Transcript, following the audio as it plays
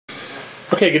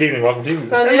Okay, good evening. Welcome to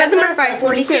Number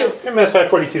 542. Math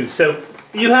 542. So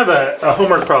you have a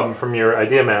homework problem from your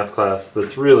idea math class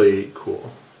that's really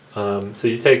cool. So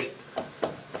you take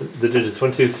the digits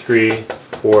 1, 2, 3,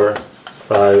 4,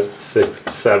 5,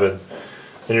 6, 7, and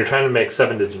you're trying to make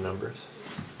 7-digit numbers.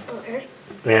 Okay.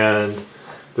 And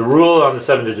the rule on the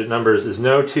 7-digit numbers is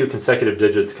no two consecutive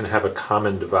digits can have a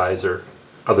common divisor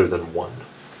other than 1.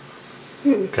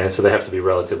 Okay, so they have to be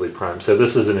relatively prime. So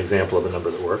this is an example of a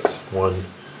number that works. 1,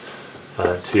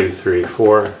 2, 3,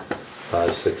 4,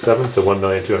 5, 6, 7. So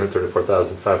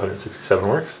 1,234,567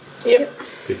 works. Yep.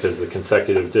 Because the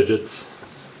consecutive digits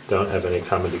don't have any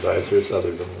common divisors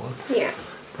other than 1. Yeah.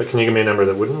 But can you give me a number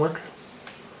that wouldn't work?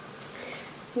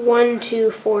 1, 2,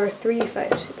 4, 3,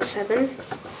 5, 6, 7.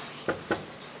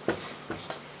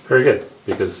 Very good,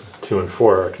 because 2 and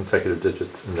 4 are consecutive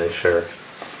digits and they share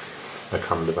a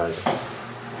common divisor.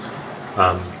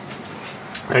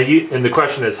 And the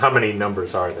question is, how many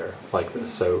numbers are there like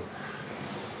this? So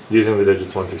using the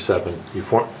digits 1 through 7, you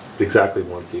form exactly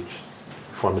once each.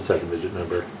 You form a 7-digit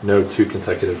number. No two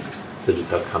consecutive digits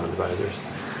have common divisors.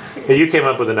 And you came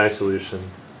up with a nice solution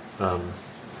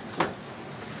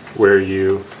where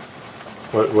you,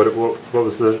 what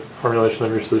was the formulation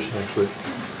of your solution actually?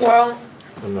 Well,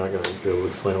 I'm not going to be able to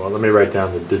explain it well. Let me write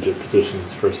down the digit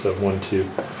positions first. So 1, 2,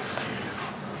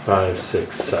 5,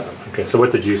 6, 7. Okay, so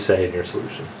what did you say in your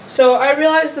solution? So I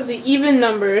realized that the even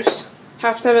numbers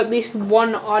have to have at least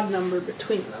one odd number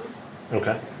between them.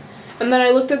 Okay. And then I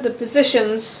looked at the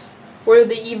positions where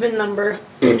the even number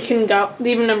can go. The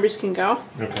even numbers can go.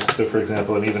 Okay, so for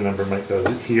example, an even number might go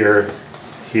here,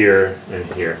 here, and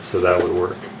here. So that would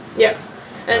work. Yeah.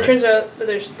 And it turns out that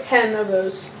there's 10 of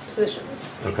those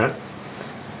positions. Okay.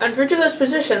 And for each of those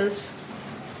positions,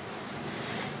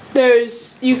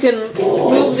 you can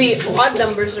move the odd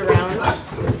numbers around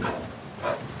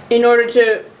in order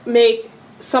to make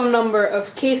some number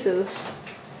of cases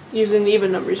using the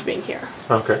even numbers being here.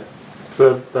 Okay.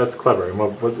 So that's clever. And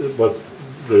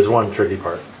there's one tricky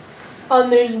part.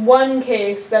 There's one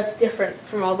case that's different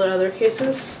from all the other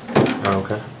cases. Oh,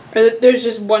 okay. Or there's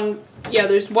just one. Yeah,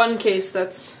 there's one case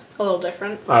that's a little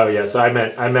different. Oh yeah. So I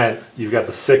meant you've got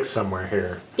the 6 somewhere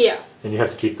here. Yeah. And you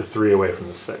have to keep the 3 away from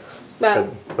the 6.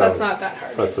 That's not that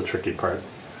hard. That's the tricky part,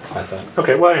 I thought.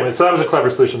 Okay. Well, anyway, so that was a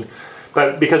clever solution,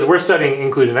 but because we're studying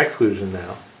inclusion-exclusion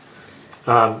now,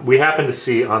 we happen to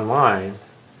see online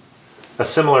a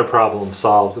similar problem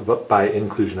solved by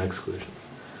inclusion-exclusion.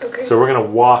 okay. So we're going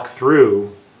to walk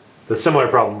through the similar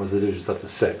problem was the digits up to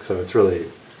 6, so it's really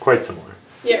quite similar.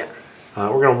 Yeah.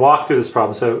 We're going to walk through this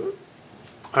problem. So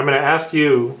I'm going to ask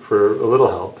you for a little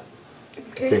help,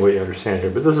 seeing what you understand here.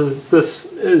 But this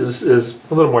is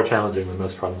a little more challenging than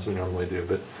most problems we normally do.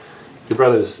 But your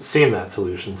brother's seen that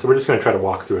solution, so we're just going to try to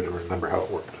walk through it and remember how it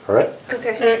worked. All right?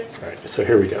 Okay. All right. So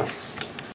here we go.